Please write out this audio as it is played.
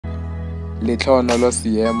Lehlohonolo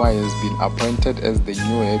Seema has been appointed as the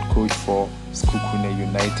new head coach for Sekhukhune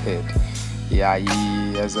United. Yeah,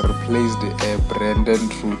 he has replaced Brandon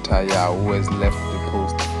Truter, who has left the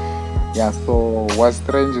post. Yeah, so what's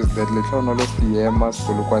strange is that Lehlohonolo Seema's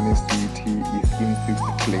Polokwane City is in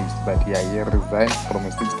 6th place, but yeah, he resigned from a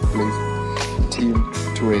 6th place team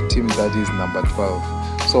to a team that is number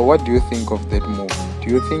 12. So what do you think of that move? Do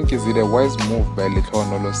you think is it a wise move by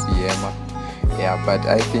Lehlohonolo Seema? Yeah, but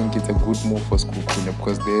I think it's a good move for Sekhukhune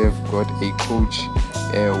because they have got a coach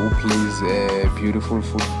who plays beautiful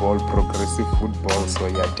football, progressive football. So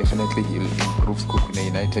yeah, definitely he'll improve Sekhukhune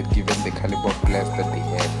United given the caliber of players that they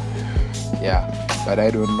have. Yeah, but I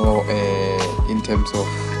don't know in terms of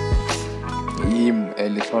him,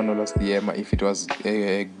 Lehlohonolo Seema, if it was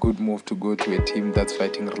a good move to go to a team that's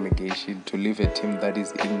fighting relegation, to leave a team that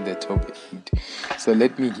is in the top 8. So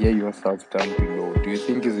let me hear your thoughts down below. Do you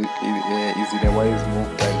think is it a wise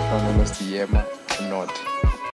move by Lehlohonolo Seema or not?